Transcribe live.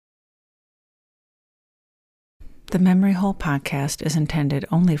The Memory Hole podcast is intended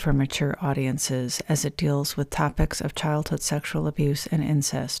only for mature audiences as it deals with topics of childhood sexual abuse and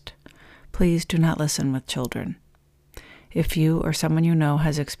incest. Please do not listen with children. If you or someone you know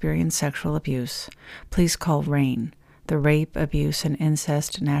has experienced sexual abuse, please call RAIN, the Rape, Abuse, and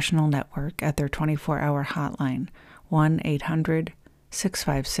Incest National Network, at their 24-hour hotline,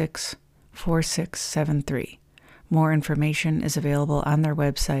 1-800-656-4673. More information is available on their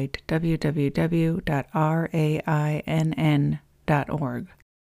website, www.rainn.org.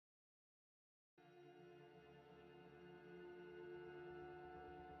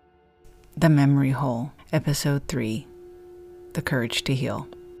 The Memory Hole, Episode 3, The Courage to Heal.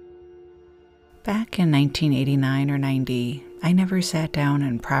 Back in 1989 or 90, I never sat down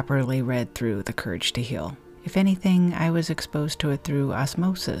and properly read through The Courage to Heal. If anything, I was exposed to it through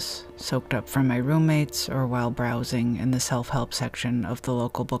osmosis, soaked up from my roommates or while browsing in the self-help section of the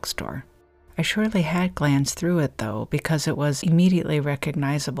local bookstore. I surely had glanced through it, though, because it was immediately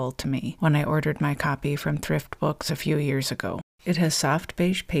recognizable to me when I ordered my copy from Thrift Books a few years ago. It has soft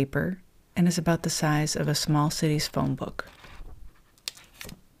beige paper and is about the size of a small city's phone book.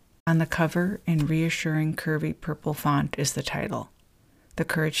 On the cover, in reassuring curvy purple font, is the title, The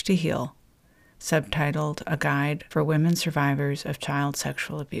Courage to Heal, subtitled A Guide for Women Survivors of Child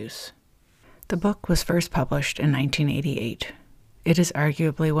Sexual Abuse. The book was first published in 1988. It is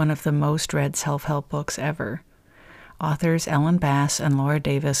arguably one of the most read self-help books ever. Authors Ellen Bass and Laura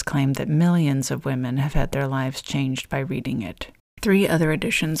Davis claim that millions of women have had their lives changed by reading it. 3 other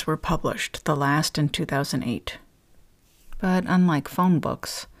editions were published, the last in 2008. But unlike phone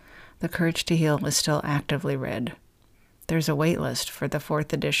books, The Courage to Heal is still actively read. There's a wait list for the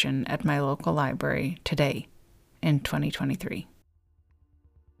 4th edition at my local library today, in 2023.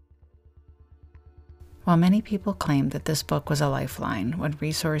 While many people claim that this book was a lifeline when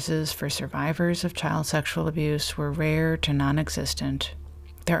resources for survivors of child sexual abuse were rare to non-existent,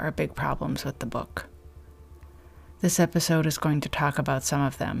 there are big problems with the book. This episode is going to talk about some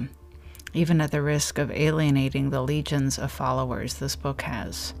of them, even at the risk of alienating the legions of followers this book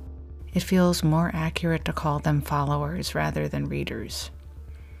has. It feels more accurate to call them followers rather than readers.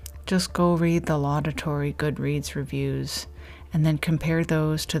 Just go read the laudatory Goodreads reviews and then compare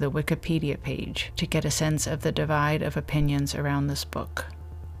those to the Wikipedia page to get a sense of the divide of opinions around this book.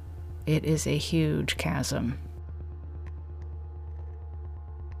 It is a huge chasm.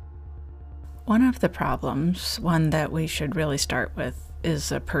 One of the problems, one that we should really start with, is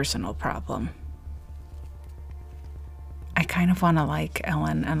a personal problem. I kind of want to like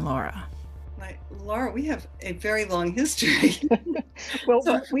Ellen and Laura. Laura, we have a very long history. Well,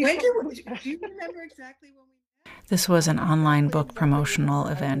 so do you remember exactly when we met? This was an online book promotional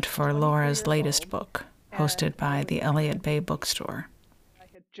event for Laura's latest book, hosted by the Elliott Bay Bookstore. I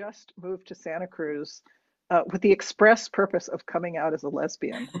had just moved to Santa Cruz with the express purpose of coming out as a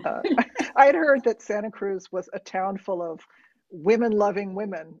lesbian. I had heard that Santa Cruz was a town full of women-loving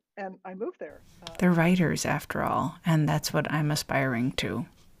women, and I moved there. They're writers, after all, and that's what I'm aspiring to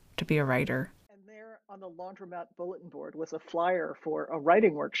be a writer. And there on the laundromat bulletin board was a flyer for a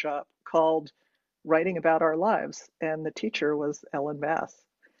writing workshop called Writing About Our Lives, and the teacher was Ellen Bass.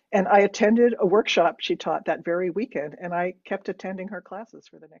 And I attended a workshop she taught that very weekend, and I kept attending her classes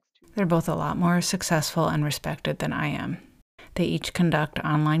for the next 2 years. They're both a lot more successful and respected than I am. They each conduct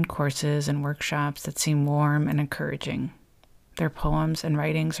online courses and workshops that seem warm and encouraging. Their poems and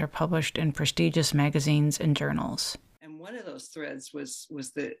writings are published in prestigious magazines and journals. And one of those threads was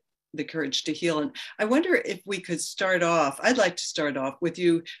the Courage to Heal. And I wonder if we could start off, I'd like to start off with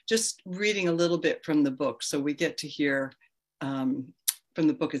you just reading a little bit from the book so we get to hear from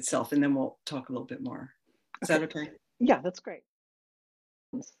the book itself, and then we'll talk a little bit more. Is that okay? Yeah, that's great.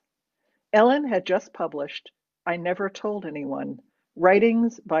 Ellen had just published I Never Told Anyone,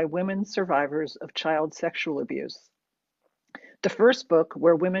 Writings by Women Survivors of Child Sexual Abuse, the first book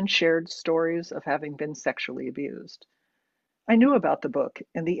where women shared stories of having been sexually abused. I knew about the book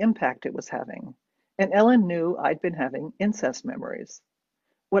and the impact it was having, and Ellen knew I'd been having incest memories.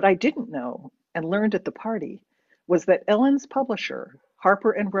 What I didn't know, and learned at the party, was that Ellen's publisher,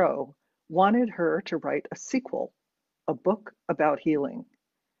 Harper & Row, wanted her to write a sequel, a book about healing.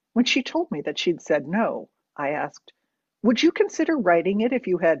 When she told me that she'd said no, I asked, "Would you consider writing it if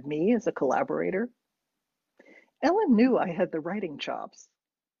you had me as a collaborator?" Ellen knew I had the writing chops.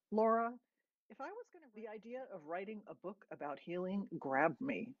 Laura, if I was going to, the idea of writing a book about healing grabbed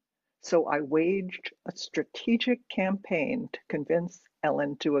me. So I waged a strategic campaign to convince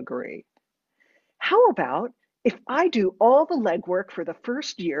Ellen to agree. How about if I do all the legwork for the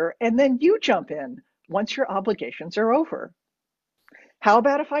first year and then you jump in once your obligations are over? How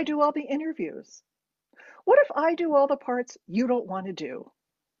about if I do all the interviews? What if I do all the parts you don't want to do?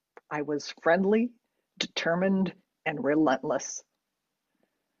 I was friendly, determined, and relentless.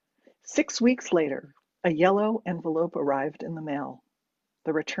 6 weeks later, a yellow envelope arrived in the mail.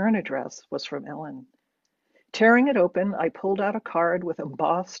 The return address was from Ellen. Tearing it open, I pulled out a card with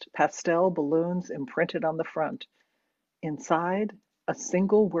embossed pastel balloons imprinted on the front. Inside, a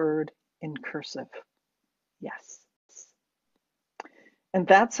single word in cursive. Yes. And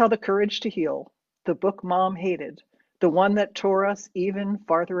that's how The Courage to Heal, the book Mom hated, the one that tore us even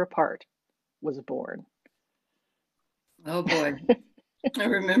farther apart, was born. Oh boy, I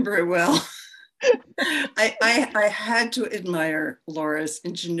remember it well. I had to admire Laura's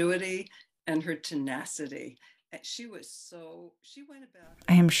ingenuity and her tenacity. She went about.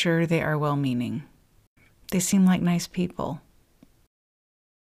 I am sure they are well-meaning. They seem like nice people.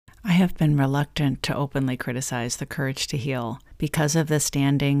 I have been reluctant to openly criticize The Courage to Heal because of the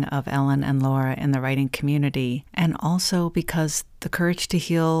standing of Ellen and Laura in the writing community, and also because The Courage to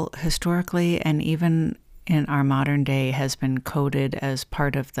Heal historically and even in our modern day has been coded as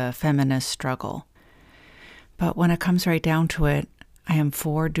part of the feminist struggle. But when it comes right down to it, I am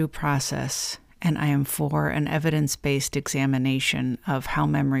for due process, and I am for an evidence-based examination of how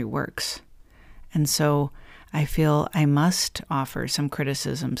memory works. And so I feel I must offer some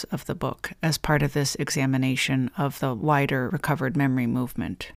criticisms of the book as part of this examination of the wider recovered memory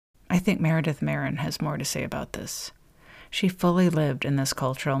movement. I think Meredith Marin has more to say about this. She fully lived in this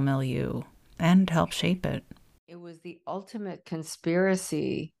cultural milieu and helped shape it. It was the ultimate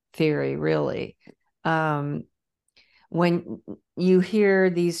conspiracy theory, really. When you hear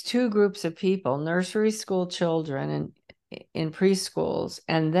these two groups of people, nursery school children and in preschools,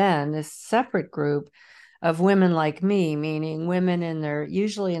 and then this separate group of women like me, meaning women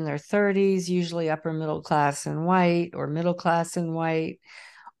usually in their 30s, usually upper middle class and white or middle class and white,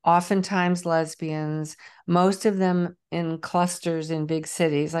 oftentimes lesbians, most of them in clusters in big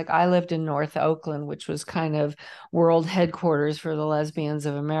cities. Like I lived in North Oakland, which was kind of world headquarters for the lesbians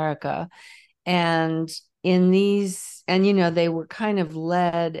of America. And they were kind of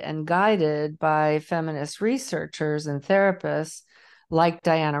led and guided by feminist researchers and therapists like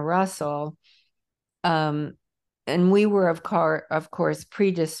Diana Russell. And we were, of course,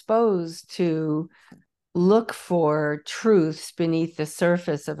 predisposed to look for truths beneath the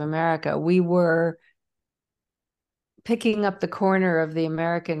surface of America. We were picking up the corner of the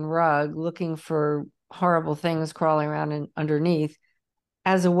American rug, looking for horrible things crawling around underneath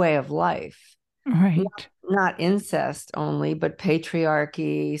as a way of life. Right. Not incest only, but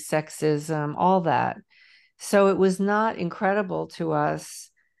patriarchy, sexism, all that. So it was not incredible to us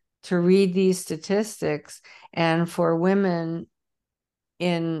to read these statistics and for women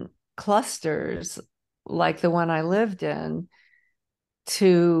in clusters like the one I lived in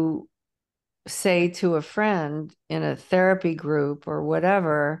to say to a friend in a therapy group or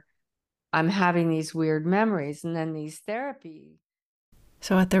whatever, I'm having these weird memories. And then these therapy.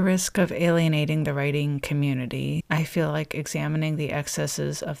 So at the risk of alienating the writing community, I feel like examining the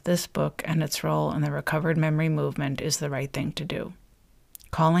excesses of this book and its role in the recovered memory movement is the right thing to do.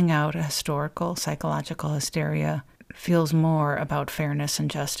 Calling out a historical psychological hysteria feels more about fairness and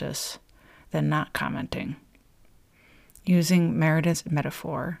justice than not commenting. Using Meredith's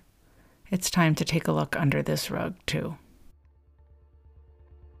metaphor, it's time to take a look under this rug, too.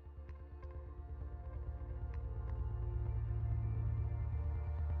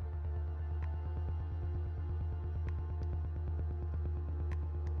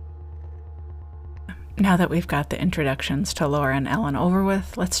 Now that we've got the introductions to Laura and Ellen over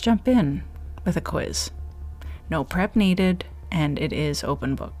with, let's jump in with a quiz. No prep needed, and it is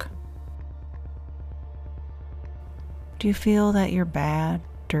open book. Do you feel that you're bad,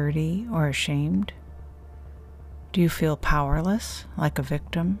 dirty, or ashamed? Do you feel powerless, like a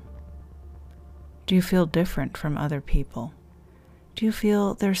victim? Do you feel different from other people? Do you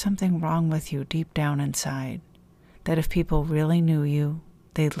feel there's something wrong with you deep down inside, that if people really knew you,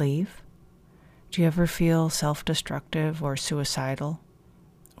 they'd leave? Do you ever feel self-destructive or suicidal,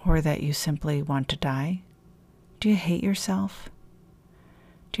 or that you simply want to die? Do you hate yourself?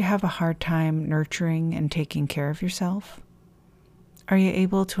 Do you have a hard time nurturing and taking care of yourself? Are you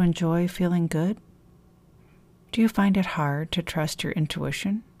able to enjoy feeling good? Do you find it hard to trust your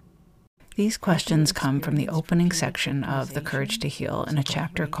intuition? These questions come from the opening section of The Courage to Heal in a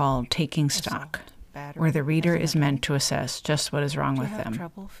chapter called Taking Stock, where the reader is meant to assess just what is wrong with them. Do you have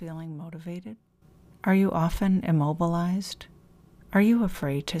trouble feeling motivated? Are you often immobilized? Are you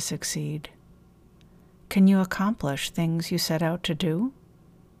afraid to succeed? Can you accomplish things you set out to do?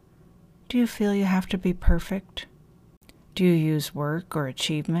 Do you feel you have to be perfect? Do you use work or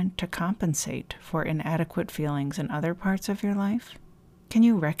achievement to compensate for inadequate feelings in other parts of your life? Can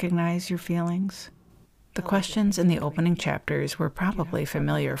you recognize your feelings? The questions in the opening chapters were probably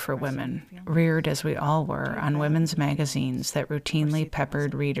familiar for women, reared as we all were on women's magazines that routinely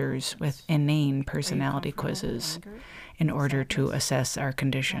peppered readers with inane personality quizzes in order to assess our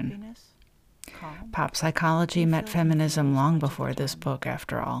condition. Pop psychology met feminism long before this book,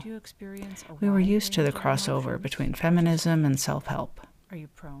 after all. We were used to the crossover between feminism and self-help.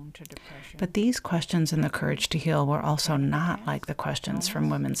 But these questions in The Courage to Heal were also not like the questions from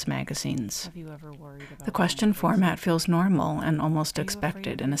women's magazines. The question format feels normal and almost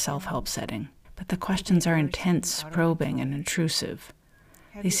expected in a self-help setting, but the questions are intense, probing, and intrusive.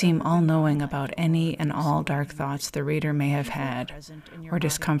 They seem all-knowing about any and all dark thoughts the reader may have had, or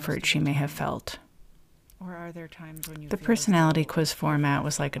discomfort she may have felt. The personality quiz format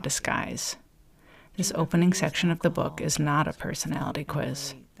was like a disguise. This opening section of the book is not a personality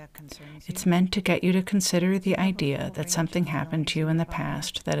quiz. It's meant to get you to consider the idea that something happened to you in the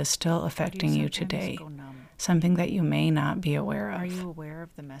past that is still affecting you today, something that you may not be aware of.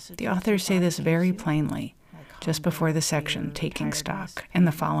 The authors say this very plainly, just before the section Taking Stock, in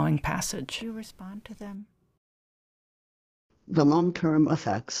the following passage. The long-term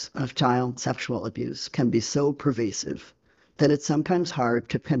effects of child sexual abuse can be so pervasive that it's sometimes hard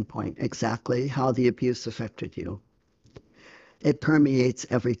to pinpoint exactly how the abuse affected you. It permeates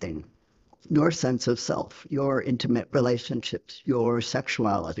everything: your sense of self, your intimate relationships, your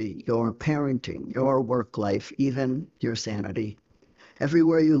sexuality, your parenting, your work life, even your sanity.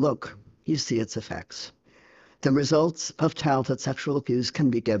 Everywhere you look, you see its effects. The results of childhood sexual abuse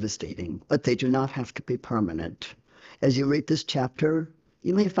can be devastating, but they do not have to be permanent. As you read this chapter,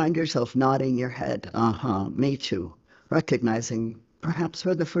 you may find yourself nodding your head, me too, recognizing, perhaps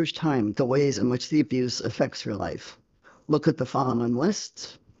for the first time, the ways in which the abuse affects your life. Look at the following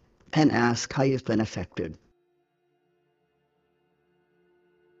lists and ask how you've been affected.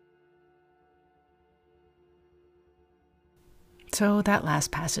 So that last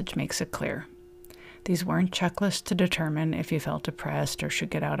passage makes it clear. These weren't checklists to determine if you felt depressed or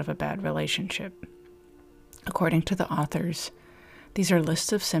should get out of a bad relationship. According to the authors, these are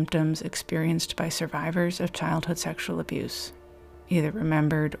lists of symptoms experienced by survivors of childhood sexual abuse, either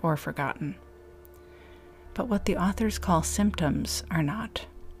remembered or forgotten. But what the authors call symptoms are not.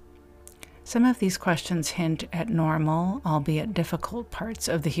 Some of these questions hint at normal, albeit difficult, parts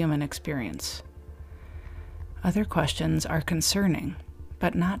of the human experience. Other questions are concerning,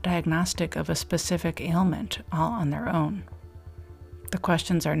 but not diagnostic of a specific ailment all on their own. The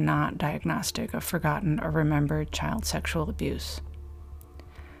questions are not diagnostic of forgotten or remembered child sexual abuse.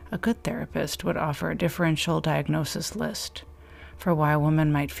 A good therapist would offer a differential diagnosis list for why a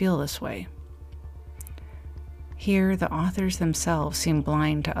woman might feel this way. Here, the authors themselves seem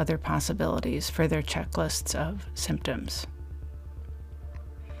blind to other possibilities for their checklists of symptoms.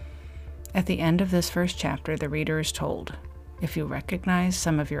 At the end of this first chapter, the reader is told, if you recognize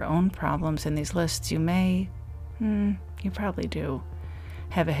some of your own problems in these lists, you may, you probably do,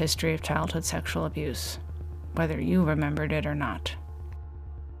 have a history of childhood sexual abuse, whether you remembered it or not.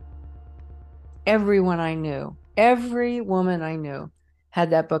 Everyone I knew, every woman I knew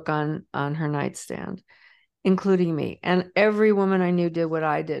had that book on her nightstand, including me. And every woman I knew did what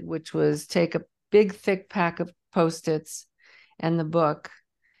I did, which was take a big, thick pack of Post-its and the book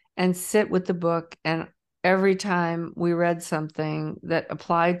and sit with the book. And every time we read something that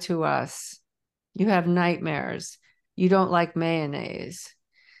applied to us, you have nightmares, you don't like mayonnaise,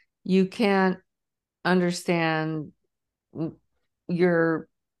 you can't understand your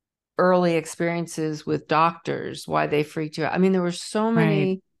early experiences with doctors, why they freaked you out. I mean, there were so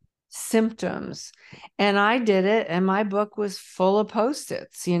many symptoms, and I did it, and my book was full of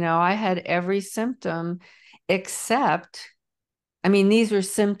Post-its. I had every symptom except, these were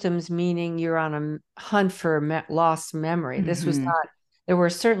symptoms meaning you're on a hunt for lost memory. Mm-hmm. This was not, there were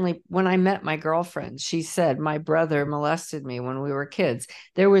certainly, when I met my girlfriend, she said, my brother molested me when we were kids.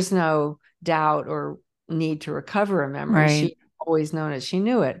 There was no doubt or need to recover a memory. Right. She always known it. She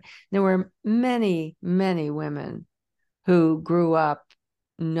knew it. There were many, many women who grew up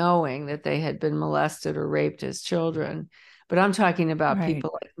knowing that they had been molested or raped as children. But I'm talking about right.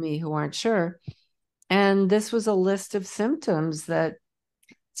 people like me who aren't sure. And this was a list of symptoms that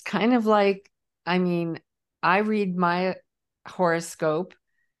it's kind of like, I read my horoscope,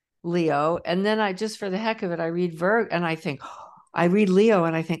 Leo, and then I just for the heck of it, I read Virgo, and I read Leo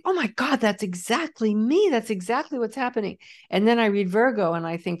and I think, oh my God, that's exactly me. That's exactly what's happening. And then I read Virgo and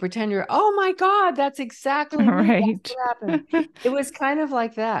I think, pretend you're, oh my God, that's exactly me. Right. That's what happened. It was kind of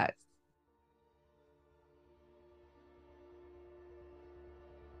like that.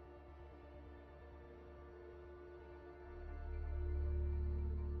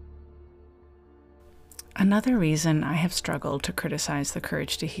 Another reason I have struggled to criticize The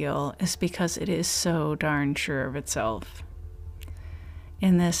Courage to Heal is because it is so darn sure of itself.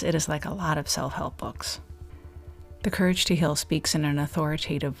 In this, it is like a lot of self-help books. The Courage to Heal speaks in an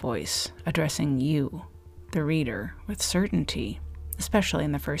authoritative voice, addressing you, the reader, with certainty, especially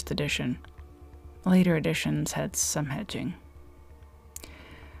in the first edition. Later editions had some hedging.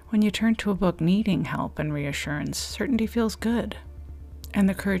 When you turn to a book needing help and reassurance, certainty feels good. And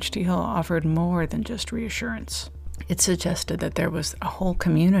The Courage to Heal offered more than just reassurance. It suggested that there was a whole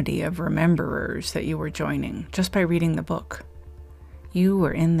community of rememberers that you were joining just by reading the book. You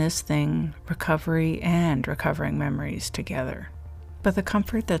were in this thing, recovery and recovering memories together. But the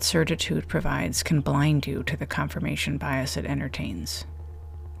comfort that certitude provides can blind you to the confirmation bias it entertains.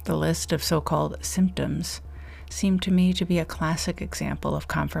 The list of so-called symptoms seemed to me to be a classic example of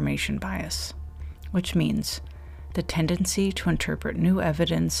confirmation bias, which means the tendency to interpret new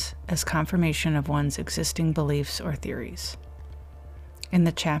evidence as confirmation of one's existing beliefs or theories. In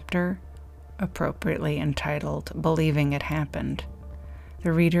the chapter, appropriately entitled "Believing It Happened,"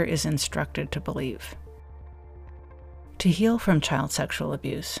 the reader is instructed to believe. To heal from child sexual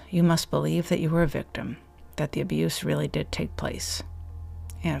abuse, you must believe that you were a victim, that the abuse really did take place.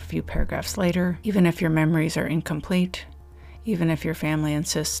 And a few paragraphs later, even if your memories are incomplete, even if your family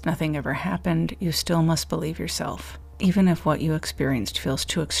insists nothing ever happened, you still must believe yourself. Even if what you experienced feels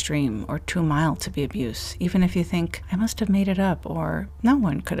too extreme or too mild to be abuse, even if you think, I must have made it up, or no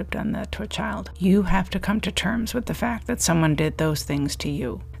one could have done that to a child, you have to come to terms with the fact that someone did those things to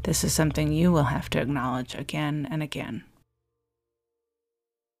you. This is something you will have to acknowledge again and again.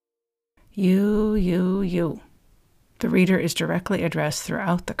 You. The reader is directly addressed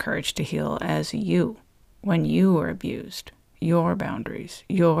throughout The Courage to Heal as you, when you were abused, your boundaries,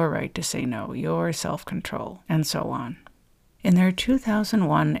 your right to say no, your self-control, and so on. In their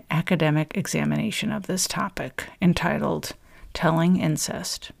 2001 academic examination of this topic, entitled Telling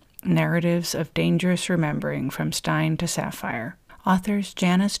Incest, Narratives of Dangerous Remembering from Stein to Sapphire, authors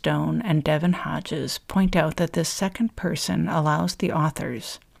Janice Doan and Devin Hodges point out that this second person allows the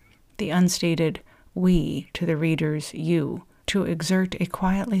authors, the unstated we to the reader's you, to exert a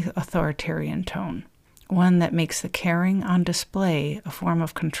quietly authoritarian tone, one that makes the caring on display a form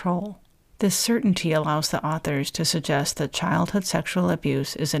of control. This certainty allows the authors to suggest that childhood sexual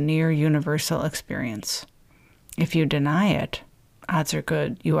abuse is a near universal experience. If you deny it, odds are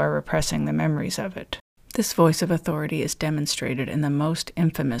good you are repressing the memories of it. This voice of authority is demonstrated in the most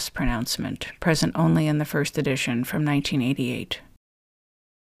infamous pronouncement, present only in the first edition from 1988.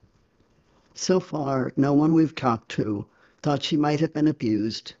 So far, no one we've talked to thought she might have been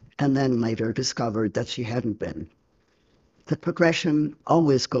abused and then later discovered that she hadn't been. The progression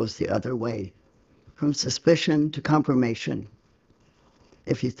always goes the other way, from suspicion to confirmation.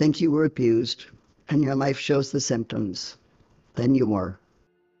 If you think you were abused and your life shows the symptoms, then you were.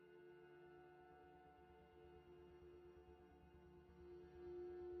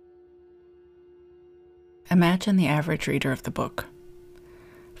 Imagine the average reader of the book.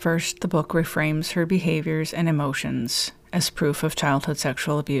 First, the book reframes her behaviors and emotions as proof of childhood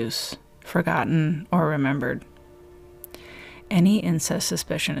sexual abuse, forgotten or remembered. Any incest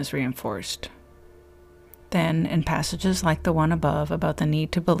suspicion is reinforced. Then, in passages like the one above about the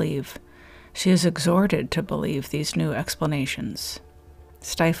need to believe, she is exhorted to believe these new explanations.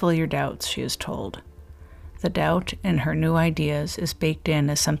 Stifle your doubts, she is told. The doubt in her new ideas is baked in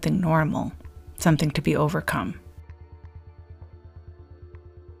as something normal, something to be overcome.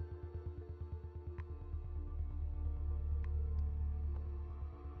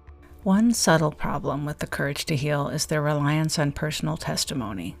 One subtle problem with The Courage to Heal is their reliance on personal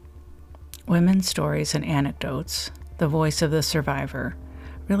testimony. Women's stories and anecdotes, the voice of the survivor,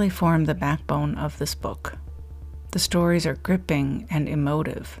 really form the backbone of this book. The stories are gripping and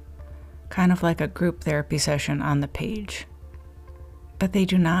emotive, kind of like a group therapy session on the page. But they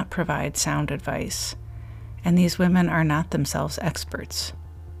do not provide sound advice, and these women are not themselves experts.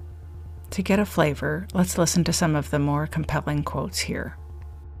 To get a flavor, let's listen to some of the more compelling quotes here.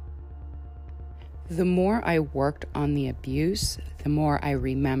 The more I worked on the abuse, the more I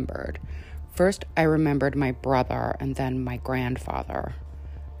remembered. First, I remembered my brother and then my grandfather.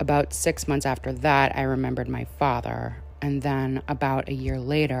 About 6 months after that, I remembered my father. And then about a year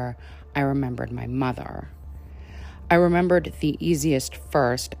later, I remembered my mother. I remembered the easiest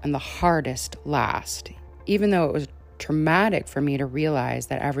first and the hardest last, even though it was traumatic for me to realize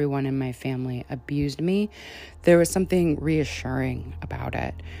that everyone in my family abused me. There was something reassuring about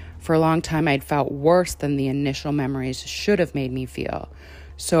it. For a long time, I'd felt worse than the initial memories should have made me feel.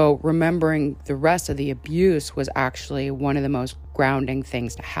 So remembering the rest of the abuse was actually one of the most grounding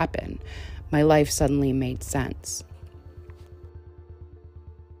things to happen. My life suddenly made sense.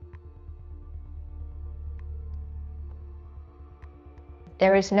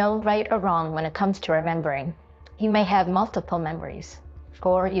 There is no right or wrong when it comes to remembering. You may have multiple memories,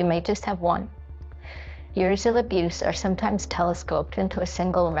 or you may just have one. Years of abuse are sometimes telescoped into a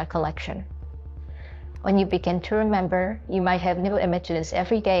single recollection. When you begin to remember, you might have new images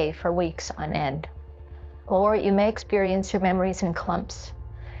every day for weeks on end. Or you may experience your memories in clumps,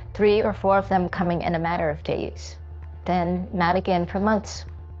 3 or 4 of them coming in a matter of days, then not again for months.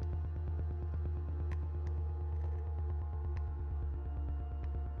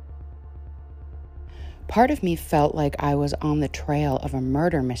 Part of me felt like I was on the trail of a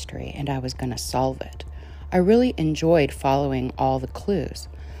murder mystery and I was going to solve it. I really enjoyed following all the clues.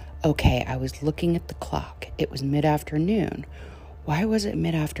 Okay, I was looking at the clock. It was mid-afternoon. Why was it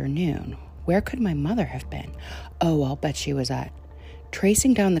mid-afternoon? Where could my mother have been? Oh, I'll bet she was at.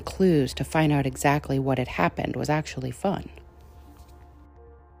 Tracing down the clues to find out exactly what had happened was actually fun.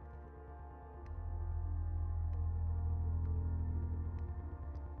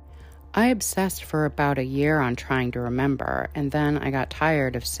 I obsessed for about a year on trying to remember, and then I got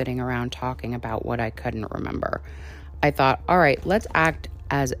tired of sitting around talking about what I couldn't remember. I thought, all right, let's act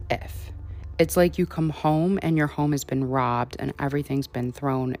as if. It's like you come home and your home has been robbed and everything's been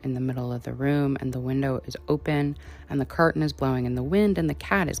thrown in the middle of the room and the window is open and the curtain is blowing in the wind and the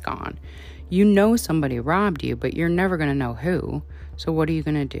cat is gone. You know somebody robbed you, but you're never going to know who. So what are you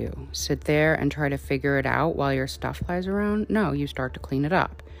going to do? Sit there and try to figure it out while your stuff lies around? No, you start to clean it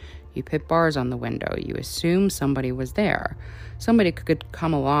up. You put bars on the window. You assume somebody was there. Somebody could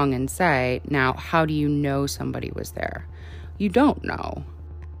come along and say, now, how do you know somebody was there? You don't know.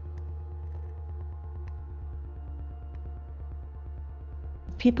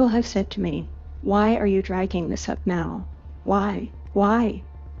 People have said to me, why are you dragging this up now? Why? Why?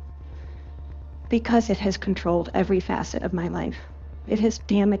 Because it has controlled every facet of my life. It has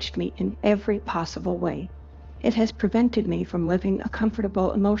damaged me in every possible way. It has prevented me from living a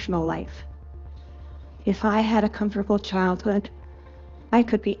comfortable emotional life. If I had a comfortable childhood, I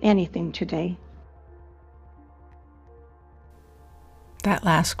could be anything today. That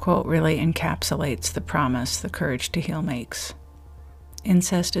last quote really encapsulates the promise The Courage to Heal makes.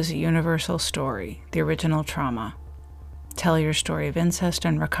 Incest is a universal story, the original trauma. Tell your story of incest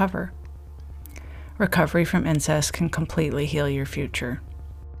and recover. Recovery from incest can completely heal your future.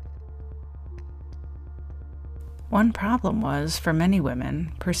 One problem was, for many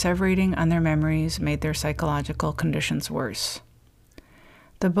women, perseverating on their memories made their psychological conditions worse.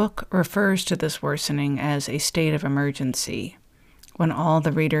 The book refers to this worsening as a state of emergency, when all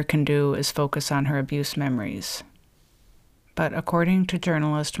the reader can do is focus on her abuse memories. But according to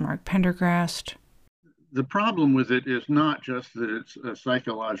journalist Mark Pendergrast, the problem with it is not just that it's a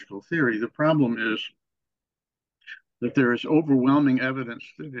psychological theory. The problem is that there is overwhelming evidence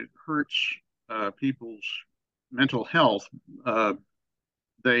that it hurts people's mental health.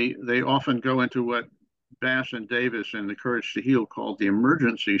 They often go into what Bass and Davis in The Courage to Heal called the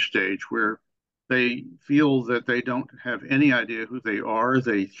emergency stage, where they feel that they don't have any idea who they are.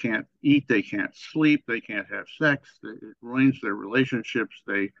 They can't eat, they can't sleep, they can't have sex. It ruins their relationships.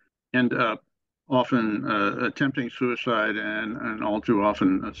 They end up often attempting suicide and all too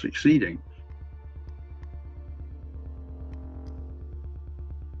often succeeding.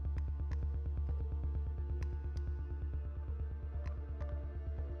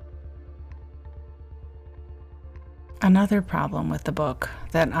 another problem with the book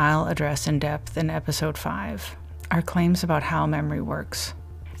that I'll address in depth in episode 5 are claims about how memory works.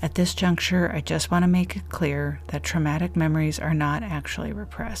 At this juncture, I just want to make it clear that traumatic memories are not actually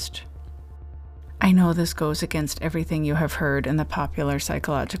repressed. I know this goes against everything you have heard in the popular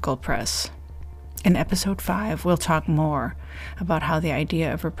psychological press. In episode 5, we'll talk more about how the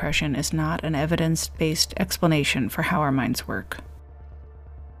idea of repression is not an evidence-based explanation for how our minds work.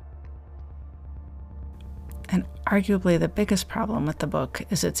 And arguably the biggest problem with the book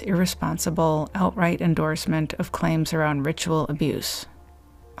is its irresponsible, outright endorsement of claims around ritual abuse,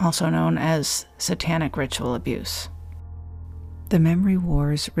 also known as satanic ritual abuse. The memory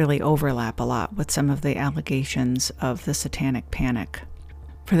wars really overlap a lot with some of the allegations of the satanic panic.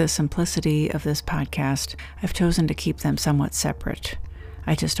 For the simplicity of this podcast, I've chosen to keep them somewhat separate.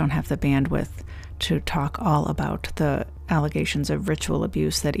 I just don't have the bandwidth to talk all about the allegations of ritual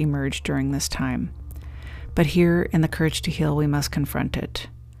abuse that emerged during this time. But here in The Courage to Heal, we must confront it.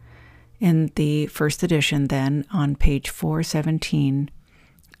 In the first edition, then, on page 417,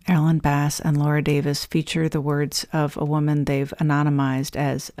 Alan Bass and Laura Davis feature the words of a woman they've anonymized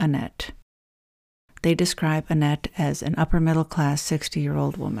as Annette. They describe Annette as an upper-middle-class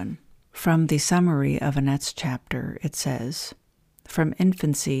 60-year-old woman. From the summary of Annette's chapter, it says, "From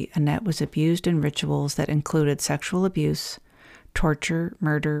infancy, Annette was abused in rituals that included sexual abuse, torture,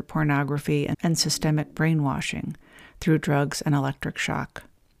 murder, pornography, and systemic brainwashing through drugs and electric shock.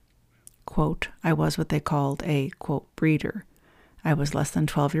 Quote, I was what they called a, quote, breeder. I was less than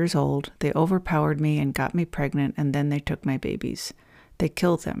 12 years old. They overpowered me and got me pregnant, and then they took my babies. They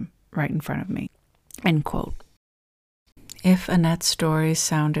killed them right in front of me." End quote. If Annette's stories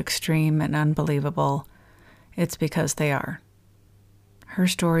sound extreme and unbelievable, it's because they are. Her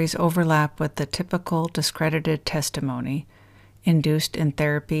stories overlap with the typical discredited testimony, induced in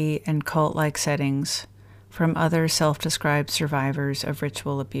therapy and cult-like settings, from other self-described survivors of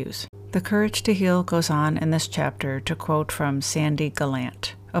ritual abuse. The Courage to Heal goes on in this chapter to quote from Sandy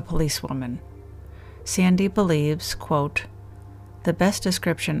Gallant, a policewoman. Sandy believes, quote, "The best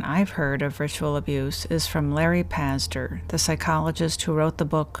description I've heard of ritual abuse is from Larry Pazder, the psychologist who wrote the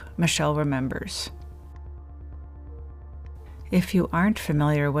book Michelle Remembers." If you aren't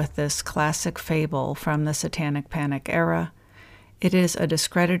familiar with this classic fable from the Satanic Panic era, it is a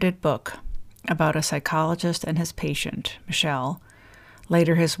discredited book about a psychologist and his patient, Michelle,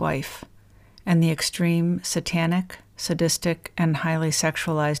 later his wife, and the extreme satanic, sadistic, and highly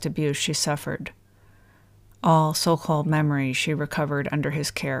sexualized abuse she suffered. All so-called memories she recovered under his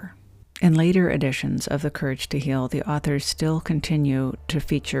care. In later editions of The Courage to Heal, the authors still continue to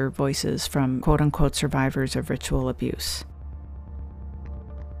feature voices from quote-unquote survivors of ritual abuse.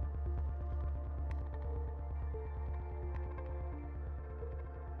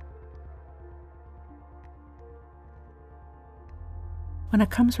 When it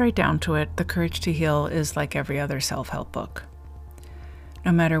comes right down to it, The Courage to Heal is like every other self-help book.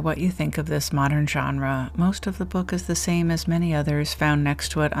 No matter what you think of this modern genre, most of the book is the same as many others found next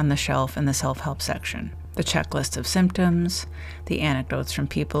to it on the shelf in the self-help section. The checklist of symptoms, the anecdotes from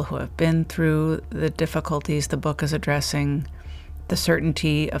people who have been through the difficulties the book is addressing, the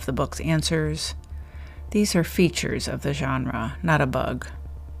certainty of the book's answers. These are features of the genre, not a bug.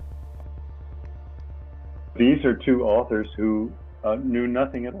 These are two authors who knew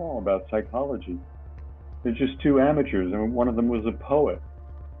nothing at all about psychology. They're just two amateurs, and one of them was a poet.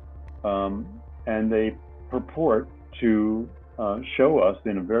 And they purport to show us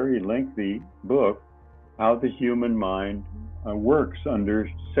in a very lengthy book how the human mind works under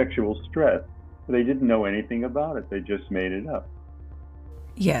sexual stress. They didn't know anything about it. They just made it up.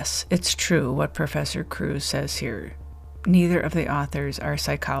 Yes, it's true what Professor Kruse says here. Neither of the authors are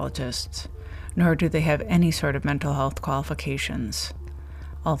psychologists, nor do they have any sort of mental health qualifications.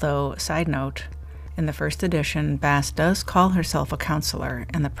 Although, side note, in the first edition, Bass does call herself a counselor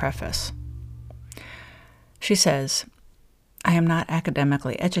in the preface. She says, "I am not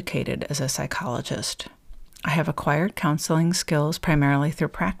academically educated as a psychologist. I have acquired counseling skills primarily through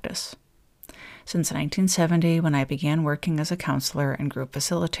practice. Since 1970, when I began working as a counselor and group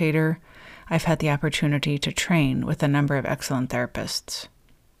facilitator, I've had the opportunity to train with a number of excellent therapists."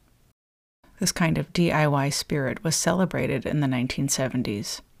 This kind of DIY spirit was celebrated in the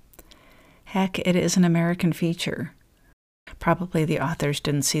 1970s. Heck, it is an American feature. Probably the authors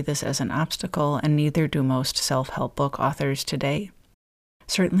didn't see this as an obstacle, and neither do most self-help book authors today.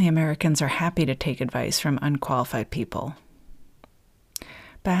 Certainly Americans are happy to take advice from unqualified people.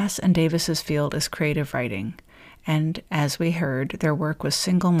 Bass and Davis's field is creative writing, and as we heard, their work was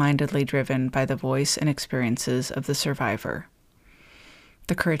single-mindedly driven by the voice and experiences of the survivor.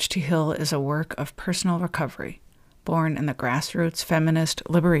 The Courage to Heal is a work of personal recovery, born in the grassroots feminist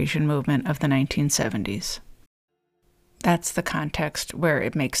liberation movement of the 1970s. That's the context where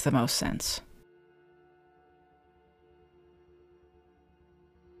it makes the most sense.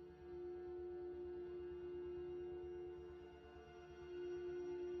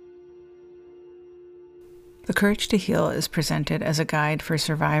 The Courage to Heal is presented as a guide for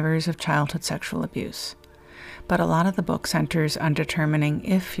survivors of childhood sexual abuse, but a lot of the book centers on determining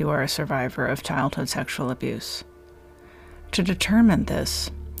if you are a survivor of childhood sexual abuse. To determine this,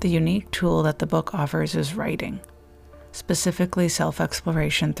 the unique tool that the book offers is writing, specifically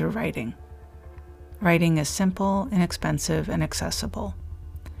self-exploration through writing. Writing is simple, inexpensive, and accessible.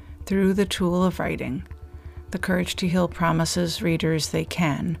 Through the tool of writing, The Courage to Heal promises readers they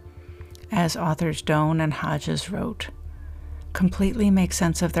can, as authors Doan and Hodges wrote, completely make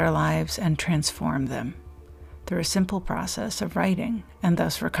sense of their lives and transform them through a simple process of writing and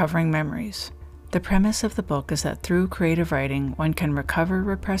thus recovering memories. The premise of the book is that through creative writing, one can recover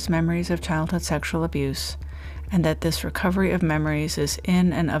repressed memories of childhood sexual abuse, and that this recovery of memories is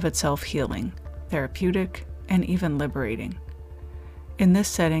in and of itself healing, therapeutic, and even liberating. In this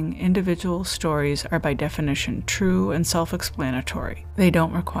setting, individual stories are by definition true and self-explanatory. They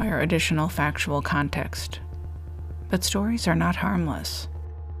don't require additional factual context. But stories are not harmless.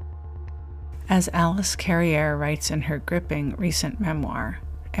 As Alice Carrière writes in her gripping recent memoir,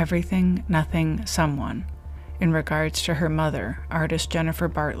 Everything, Nothing, Someone, in regards to her mother, artist Jennifer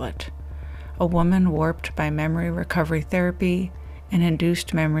Bartlett, a woman warped by memory recovery therapy and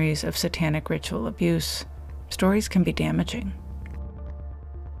induced memories of satanic ritual abuse, stories can be damaging.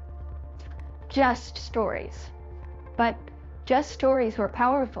 Just stories. But just stories were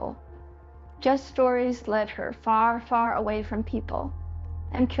powerful. Just stories led her far, far away from people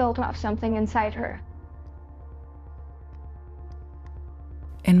and killed off something inside her.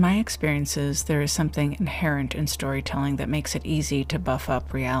 In my experiences, there is something inherent in storytelling that makes it easy to buff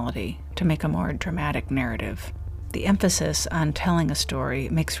up reality, to make a more dramatic narrative. The emphasis on telling a story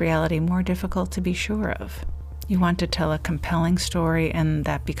makes reality more difficult to be sure of. You want to tell a compelling story, and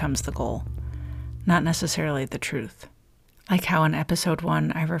that becomes the goal, not necessarily the truth. Like how in episode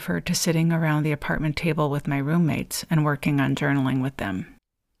 1, I referred to sitting around the apartment table with my roommates and working on journaling with them.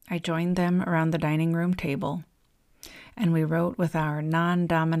 I joined them around the dining room table, and we wrote with our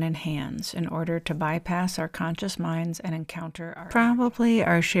non-dominant hands in order to bypass our conscious minds and encounter our... Probably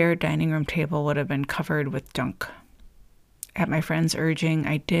our shared dining room table would have been covered with junk. At my friend's urging,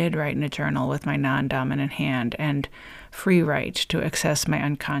 I did write in a journal with my non-dominant hand and free write to access my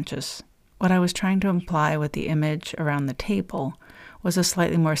unconscious. What I was trying to imply with the image around the table was a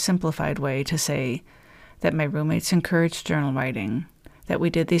slightly more simplified way to say that my roommates encouraged journal writing, that we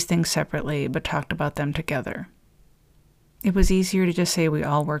did these things separately but talked about them together. It was easier to just say we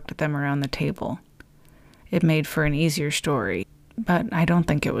all worked at them around the table. It made for an easier story, but I don't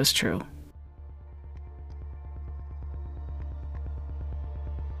think it was true.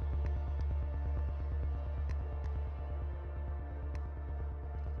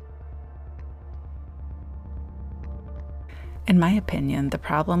 In my opinion, the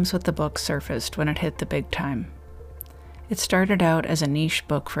problems with the book surfaced when it hit the big time. It started out as a niche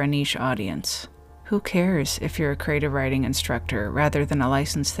book for a niche audience. Who cares if you're a creative writing instructor rather than a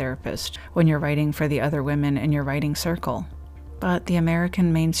licensed therapist when you're writing for the other women in your writing circle? But the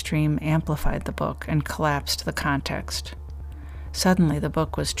American mainstream amplified the book and collapsed the context. Suddenly the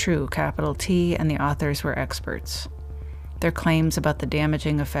book was true, capital T, and the authors were experts. Their claims about the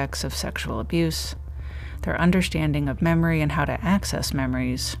damaging effects of sexual abuse, their understanding of memory and how to access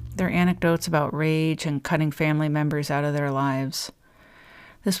memories, their anecdotes about rage and cutting family members out of their lives.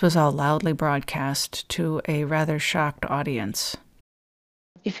 This was all loudly broadcast to a rather shocked audience.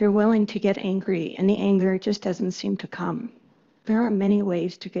 If you're willing to get angry and the anger just doesn't seem to come, there are many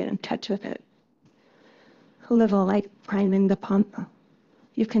ways to get in touch with it. A little like priming the pump.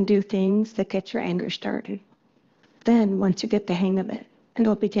 You can do things that get your anger started. Then, once you get the hang of it,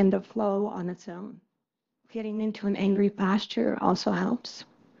 it'll begin to flow on its own. Getting into an angry posture also helps.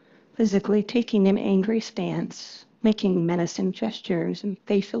 Physically taking an angry stance, making menacing gestures and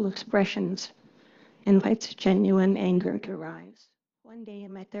facial expressions invites genuine anger to rise. One day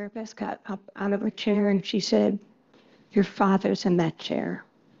my therapist got up out of her chair and she said, "Your father's in that chair."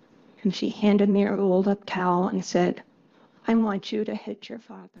 And she handed me a rolled up towel and said, "I want you to hit your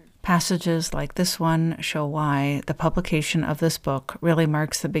father." Passages like this one show why the publication of this book really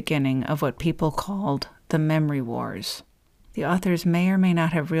marks the beginning of what people called the memory wars. The authors may or may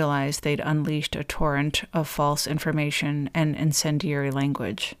not have realized they'd unleashed a torrent of false information and incendiary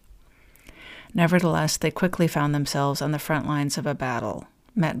language. Nevertheless, they quickly found themselves on the front lines of a battle,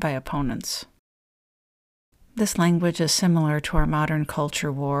 met by opponents. This language is similar to our modern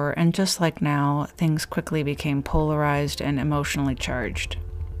culture war, and just like now, things quickly became polarized and emotionally charged.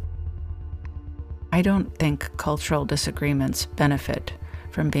 I don't think cultural disagreements benefit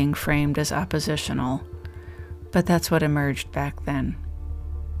from being framed as oppositional, but that's what emerged back then.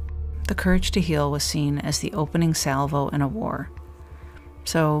 The Courage to Heal was seen as the opening salvo in a war,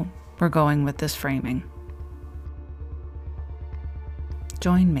 so we're going with this framing.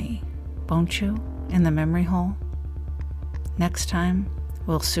 Join me, won't you, in the memory hole? Next time,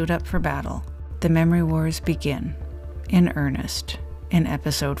 we'll suit up for battle. The memory wars begin, in earnest, in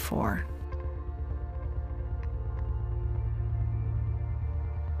episode 4.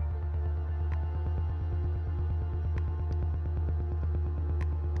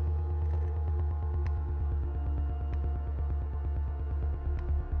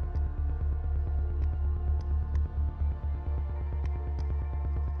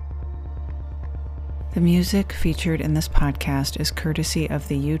 The music featured in this podcast is courtesy of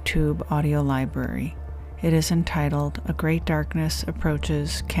the YouTube audio library. It is entitled A Great Darkness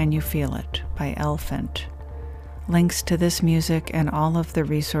Approaches, Can You Feel It? By Elle Fent. Links to this music and all of the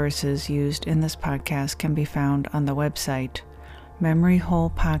resources used in this podcast can be found on the website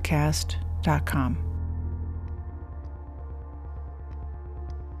memoryholepodcast.com.